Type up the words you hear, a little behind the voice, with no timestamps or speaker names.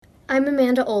I'm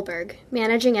Amanda Olberg,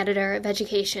 Managing Editor of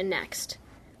Education Next.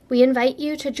 We invite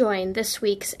you to join this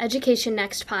week's Education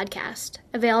Next podcast,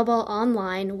 available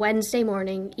online Wednesday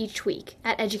morning each week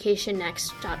at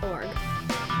educationnext.org.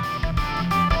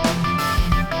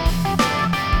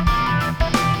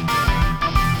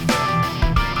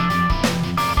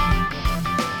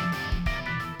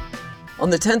 On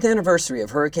the 10th anniversary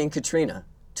of Hurricane Katrina,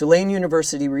 Tulane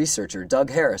University researcher Doug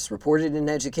Harris reported in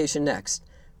Education Next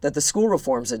that the school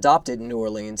reforms adopted in New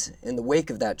Orleans in the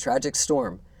wake of that tragic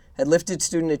storm had lifted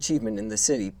student achievement in the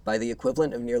city by the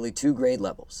equivalent of nearly 2 grade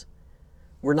levels.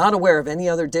 We're not aware of any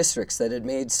other districts that had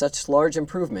made such large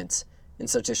improvements in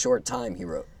such a short time, he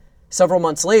wrote. Several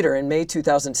months later, in May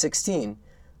 2016,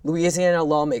 Louisiana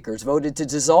lawmakers voted to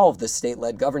dissolve the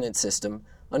state-led governance system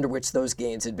under which those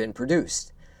gains had been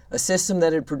produced, a system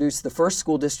that had produced the first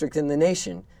school district in the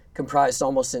nation comprised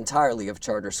almost entirely of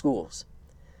charter schools.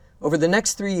 Over the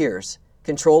next 3 years,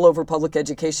 control over public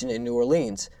education in New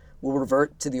Orleans will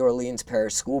revert to the Orleans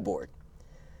Parish School Board.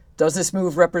 Does this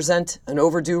move represent an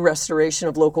overdue restoration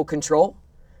of local control?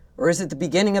 Or is it the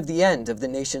beginning of the end of the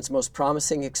nation's most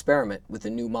promising experiment with a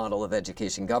new model of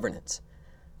education governance?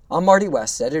 I'm Marty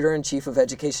West, Editor-in-chief of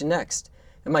Education Next,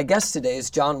 and my guest today is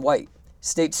John White,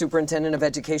 State Superintendent of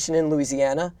Education in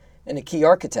Louisiana and a key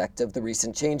architect of the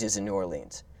recent changes in New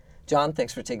Orleans. John,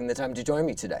 thanks for taking the time to join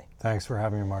me today. Thanks for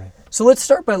having me, Marty. So let's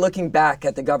start by looking back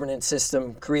at the governance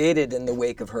system created in the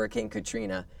wake of Hurricane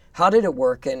Katrina. How did it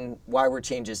work and why were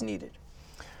changes needed?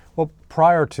 Well,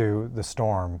 prior to the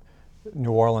storm,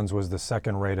 New Orleans was the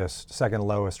second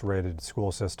lowest rated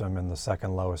school system and the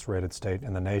second lowest rated state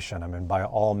in the nation. I mean, by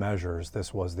all measures,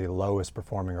 this was the lowest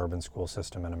performing urban school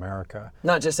system in America.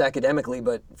 Not just academically,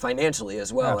 but financially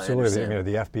as well. Absolutely.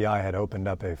 The FBI had opened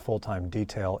up a full-time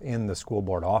detail in the school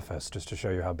board office just to show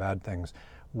you how bad things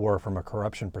were from a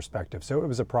corruption perspective. So it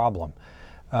was a problem.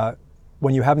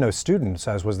 When you have no students,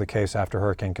 as was the case after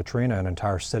Hurricane Katrina, an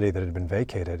entire city that had been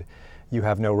vacated, you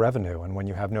have no revenue. And when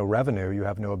you have no revenue, you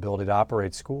have no ability to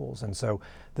operate schools. And so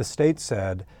the state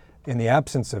said, in the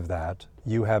absence of that,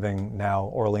 you having now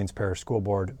Orleans Parish School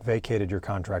Board vacated your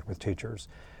contract with teachers,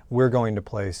 we're going to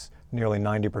place nearly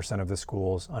 90% of the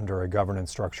schools under a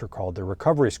governance structure called the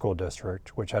Recovery School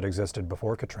District, which had existed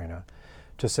before Katrina,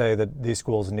 to say that these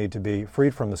schools need to be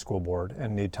freed from the school board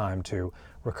and need time to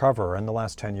recover. And the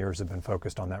last 10 years have been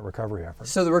focused on that recovery effort.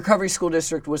 So the Recovery School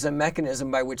District was a mechanism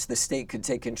by which the state could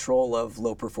take control of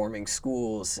low-performing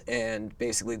schools, and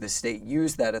basically the state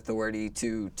used that authority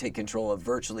to take control of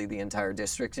virtually the entire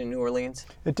district in New Orleans?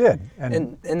 It did.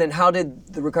 And then how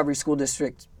did the Recovery School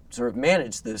District sort of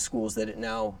manage the schools that it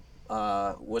now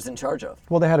was in charge of?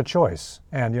 Well, they had a choice.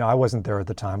 And I wasn't there at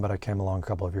the time, but I came along a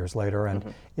couple of years later.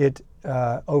 And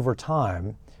over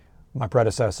time, my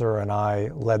predecessor and I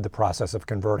led the process of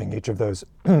converting each of those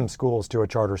schools to a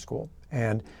charter school.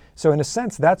 And so in a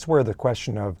sense, that's where the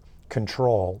question of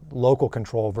control, local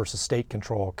control versus state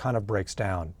control, kind of breaks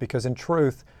down. Because in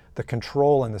truth, the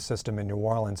control in the system in New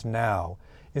Orleans now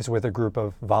is with a group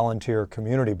of volunteer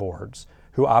community boards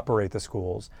who operate the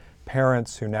schools,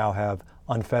 parents who now have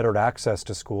unfettered access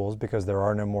to schools because there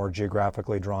are no more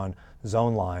geographically drawn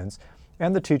zone lines,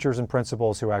 and the teachers and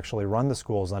principals who actually run the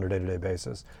schools on a day-to-day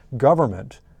basis.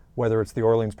 Government, whether it's the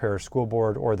Orleans Parish School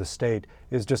Board or the state,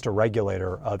 is just a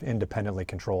regulator of independently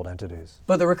controlled entities.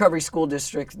 But the Recovery School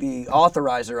District, the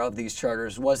authorizer of these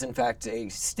charters, was in fact a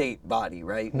state body,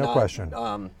 right? No question.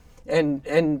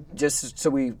 And just so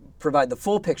we provide the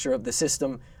full picture of the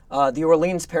system, the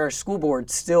Orleans Parish School Board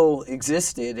still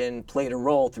existed and played a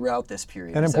role throughout this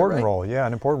period. An important role, yeah,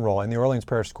 an important role. And the Orleans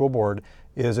Parish School Board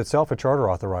is itself a charter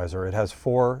authorizer. It has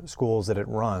 4 schools that it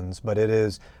runs, but it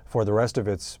is, for the rest of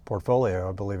its portfolio,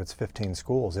 I believe it's 15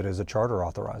 schools, it is a charter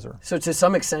authorizer. So to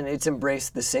some extent, it's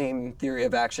embraced the same theory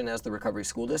of action as the Recovery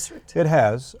School District? It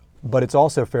has, but it's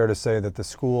also fair to say that the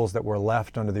schools that were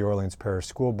left under the Orleans Parish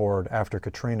School Board after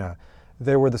Katrina,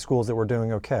 they were the schools that were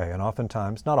doing okay. And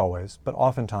oftentimes, not always, but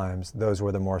oftentimes, those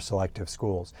were the more selective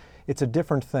schools. It's a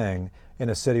different thing in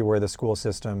a city where the school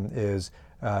system is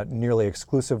nearly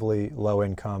exclusively low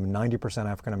income, 90%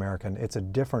 African American. It's a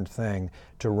different thing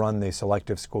to run the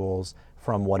selective schools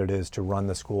from what it is to run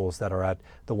the schools that are at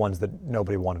the ones that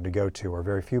nobody wanted to go to, or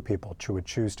very few people would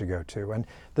choose to go to. And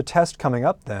the test coming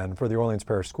up then for the Orleans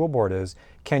Parish School Board is,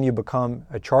 can you become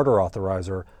a charter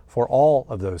authorizer for all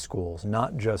of those schools,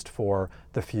 not just for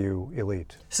the few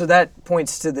elite? So that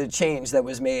points to the change that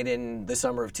was made in the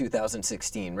summer of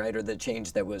 2016, right? Or the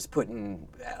change that was put in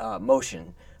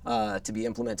motion to be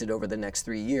implemented over the next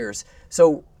 3 years.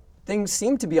 So things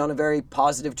seem to be on a very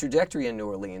positive trajectory in New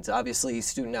Orleans. Obviously,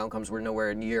 student outcomes were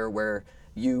nowhere near where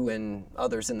you and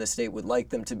others in the state would like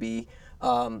them to be.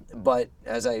 But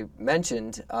as I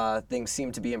mentioned, things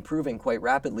seem to be improving quite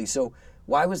rapidly. So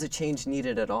why was a change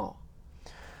needed at all?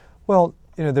 Well,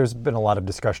 there's been a lot of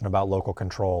discussion about local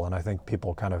control, and I think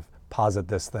people kind of posit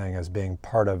this thing as being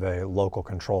part of a local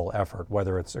control effort,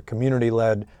 whether it's a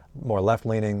community-led, more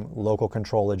left-leaning local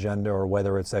control agenda, or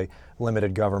whether it's a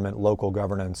limited government, local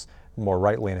governance, more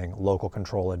right-leaning local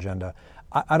control agenda.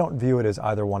 I don't view it as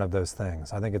either one of those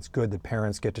things. I think it's good that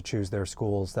parents get to choose their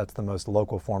schools. That's the most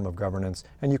local form of governance,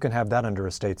 and you can have that under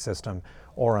a state system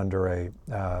or under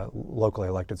a locally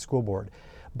elected school board.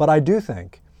 But I do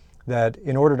think that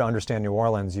in order to understand New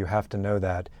Orleans, you have to know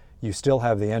that you still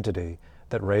have the entity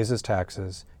that raises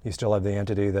taxes, you still have the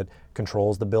entity that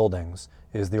controls the buildings,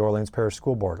 is the Orleans Parish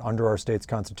School Board. Under our state's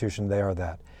constitution, they are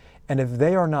that. And if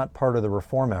they are not part of the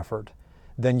reform effort,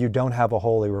 then you don't have a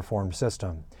wholly reformed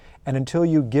system. And until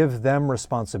you give them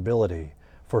responsibility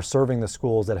for serving the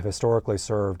schools that have historically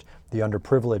served the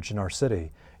underprivileged in our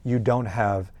city, you don't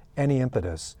have any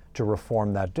impetus to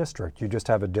reform that district. You just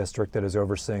have a district that is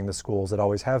overseeing the schools that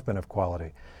always have been of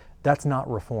quality. That's not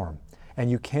reform. And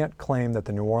you can't claim that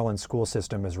the New Orleans school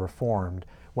system is reformed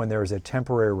when there is a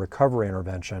temporary recovery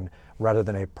intervention rather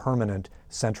than a permanent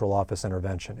central office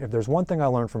intervention. If there's one thing I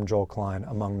learned from Joel Klein,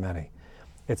 among many,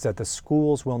 it's that the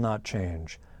schools will not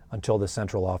change until the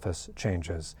central office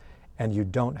changes. And you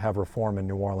don't have reform in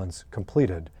New Orleans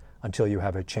completed until you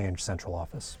have a changed central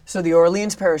office. So the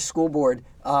Orleans Parish School Board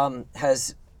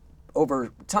has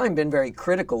over time been very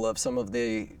critical of some of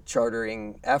the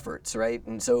chartering efforts, right?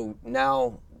 And so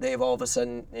now they've all of a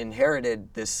sudden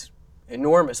inherited this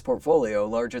enormous portfolio,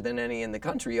 larger than any in the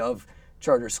country, of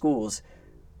charter schools.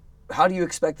 How do you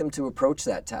expect them to approach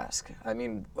that task? I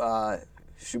mean,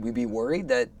 should we be worried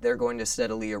that they're going to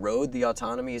steadily erode the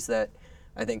autonomies that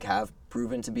I think have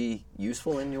proven to be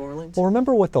useful in New Orleans? Well,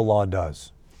 remember what the law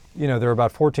does. There are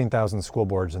about 14,000 school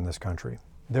boards in this country.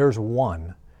 There's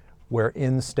one where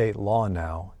in state law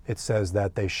now it says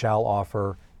that they shall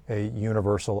offer a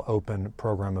universal open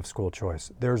program of school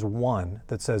choice. There's one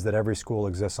that says that every school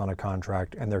exists on a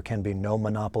contract and there can be no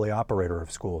monopoly operator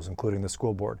of schools, including the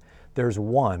school board. There's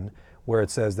one where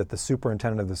it says that the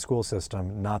superintendent of the school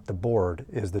system, not the board,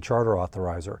 is the charter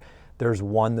authorizer. There's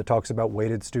one that talks about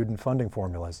weighted student funding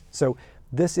formulas. So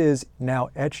this is now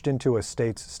etched into a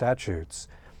state's statutes,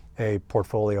 a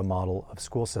portfolio model of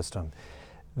school system.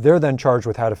 They're then charged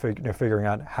with figuring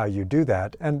out how you do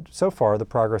that. And so far, the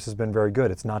progress has been very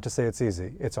good. It's not to say it's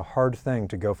easy. It's a hard thing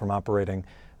to go from operating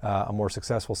a more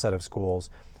successful set of schools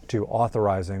to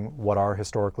authorizing what are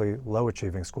historically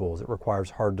low-achieving schools. It requires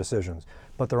hard decisions,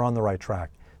 but they're on the right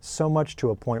track. So much to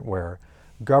a point where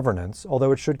governance,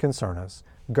 although it should concern us,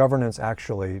 governance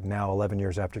actually now 11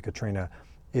 years after Katrina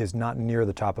is not near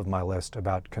the top of my list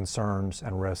about concerns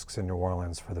and risks in New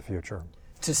Orleans for the future.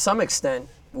 To some extent,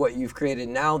 what you've created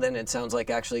now, then it sounds like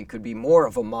actually could be more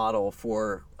of a model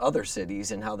for other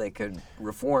cities and how they could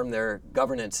reform their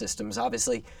governance systems.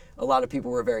 Obviously, a lot of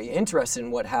people were very interested in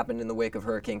what happened in the wake of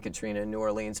Hurricane Katrina in New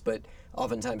Orleans, but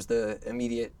oftentimes the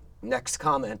immediate next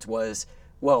comment was,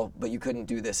 well, but you couldn't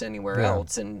do this anywhere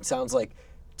else. And it sounds like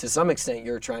to some extent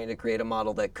you're trying to create a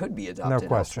model that could be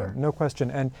adopted elsewhere. No question.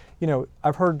 And,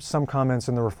 I've heard some comments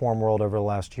in the reform world over the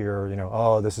last year,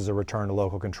 oh, this is a return to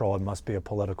local control, it must be a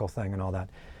political thing and all that.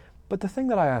 But the thing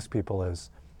that I ask people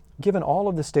is, given all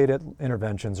of the state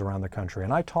interventions around the country,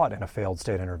 and I taught in a failed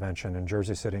state intervention in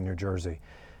Jersey City, New Jersey,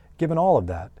 given all of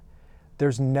that,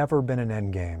 there's never been an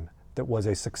end game that was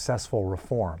a successful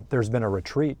reform. There's been a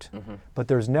retreat, but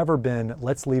there's never been,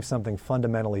 let's leave something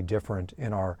fundamentally different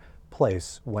in our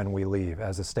place when we leave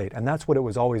as a state. And that's what it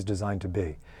was always designed to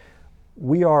be.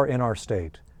 We are in our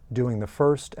state doing the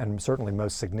first and certainly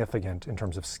most significant in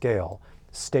terms of scale,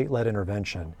 state-led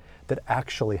intervention that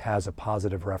actually has a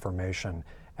positive reformation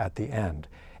at the end.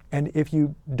 And if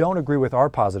you don't agree with our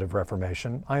positive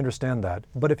reformation, I understand that.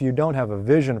 But if you don't have a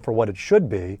vision for what it should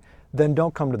be, then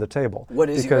don't come to the table. What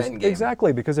is your end game?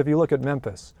 Exactly, because if you look at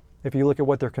Memphis, if you look at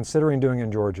what they're considering doing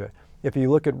in Georgia, if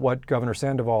you look at what Governor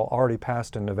Sandoval already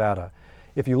passed in Nevada,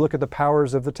 if you look at the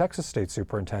powers of the Texas State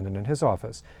Superintendent in his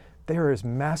office, there is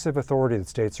massive authority that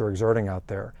states are exerting out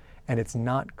there, and it's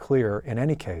not clear in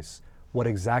any case what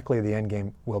exactly the end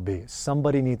game will be.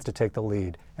 Somebody needs to take the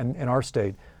lead, and in our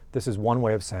state, this is one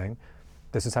way of saying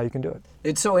this is how you can do it.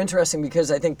 It's so interesting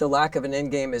because I think the lack of an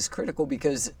end game is critical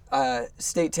because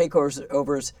state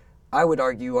takeovers, I would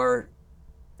argue, are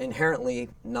inherently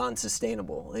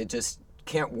non-sustainable. It just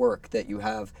can't work that you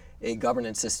have a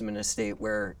governance system in a state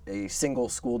where a single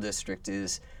school district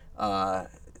is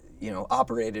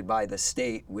operated by the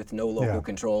state with no local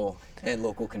control, and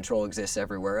local control exists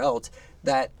everywhere else.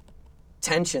 That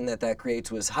tension that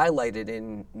creates was highlighted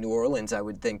in New Orleans, I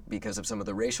would think, because of some of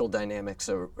the racial dynamics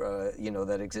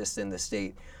that exist in the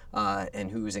state and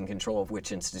who's in control of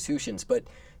which institutions. But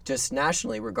just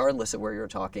nationally, regardless of where you're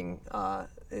talking,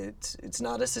 it's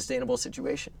not a sustainable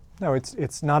situation. No,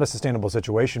 it's not a sustainable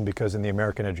situation because in the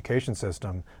American education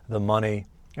system, the money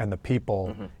and the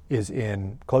people is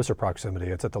in closer proximity.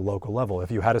 It's at the local level.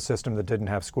 If you had a system that didn't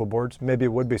have school boards, maybe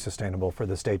it would be sustainable for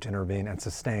the state to intervene and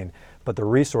sustain. But the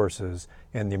resources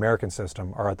in the American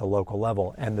system are at the local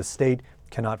level, and the state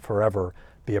cannot forever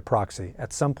be a proxy.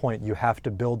 At some point, you have to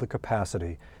build the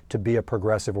capacity to be a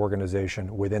progressive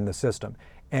organization within the system.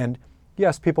 And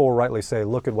yes, people will rightly say,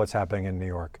 look at what's happening in New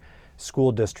York.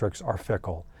 School districts are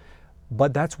fickle.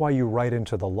 But that's why you write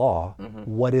into the law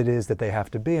what it is that they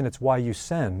have to be, and it's why you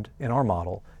send, in our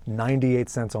model, 98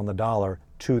 cents on the dollar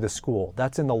to the school.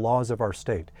 That's in the laws of our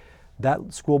state.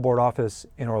 That school board office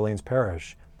in Orleans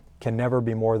Parish can never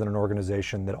be more than an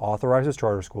organization that authorizes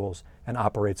charter schools and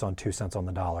operates on 2 cents on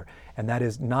the dollar. And that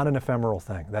is not an ephemeral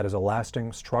thing. That is a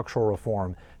lasting structural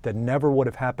reform that never would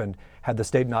have happened had the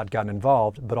state not gotten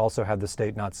involved, but also had the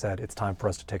state not said, it's time for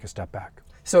us to take a step back.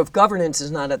 So if governance is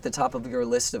not at the top of your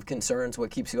list of concerns, what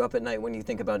keeps you up at night when you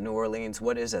think about New Orleans,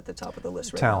 what is at the top of the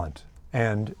list right now? Talent.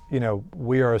 And,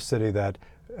 we are a city that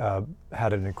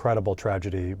had an incredible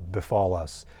tragedy befall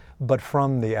us. But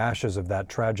from the ashes of that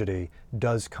tragedy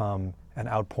does come an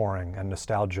outpouring and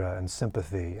nostalgia and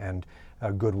sympathy and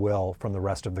goodwill from the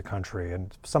rest of the country.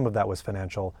 And some of that was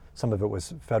financial, some of it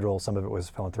was federal, some of it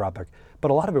was philanthropic. But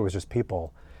a lot of it was just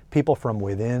people. People from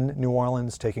within New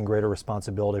Orleans taking greater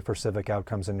responsibility for civic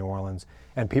outcomes in New Orleans,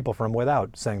 and people from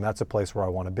without saying that's a place where I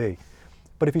want to be.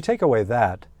 But if you take away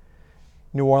that,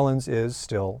 New Orleans is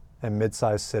still a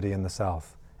mid-sized city in the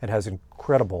South. It has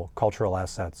incredible cultural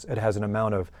assets. It has an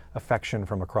amount of affection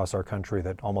from across our country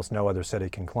that almost no other city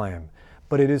can claim.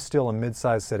 But it is still a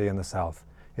mid-sized city in the South.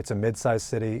 It's a mid-sized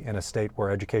city in a state where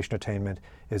education attainment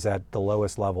is at the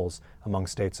lowest levels among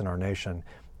states in our nation.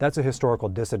 That's a historical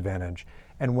disadvantage.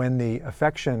 And when the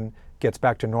affection gets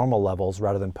back to normal levels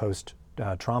rather than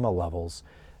post-trauma levels,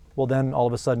 well then all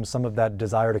of a sudden some of that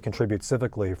desire to contribute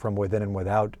civically from within and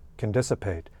without can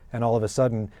dissipate. And all of a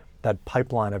sudden that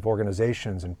pipeline of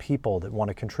organizations and people that want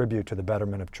to contribute to the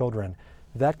betterment of children,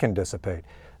 that can dissipate.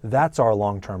 That's our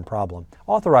long-term problem.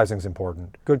 Authorizing is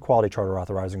important. Good quality charter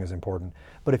authorizing is important.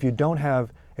 But if you don't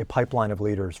have a pipeline of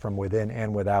leaders from within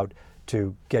and without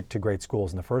to get to great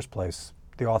schools in the first place,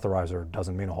 the authorizer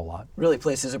doesn't mean a whole lot. Really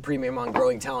places a premium on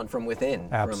growing talent from within.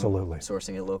 Absolutely. From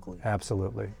sourcing it locally.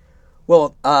 Absolutely.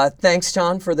 Well, thanks,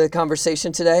 John, for the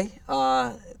conversation today.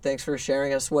 Thanks for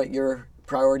sharing us what your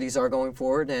priorities are going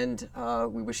forward, and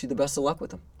we wish you the best of luck with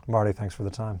them. Marty, thanks for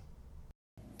the time.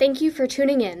 Thank you for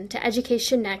tuning in to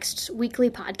Education Next's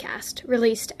weekly podcast,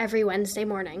 released every Wednesday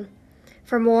morning.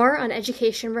 For more on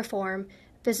education reform,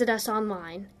 visit us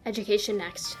online,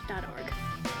 educationnext.org.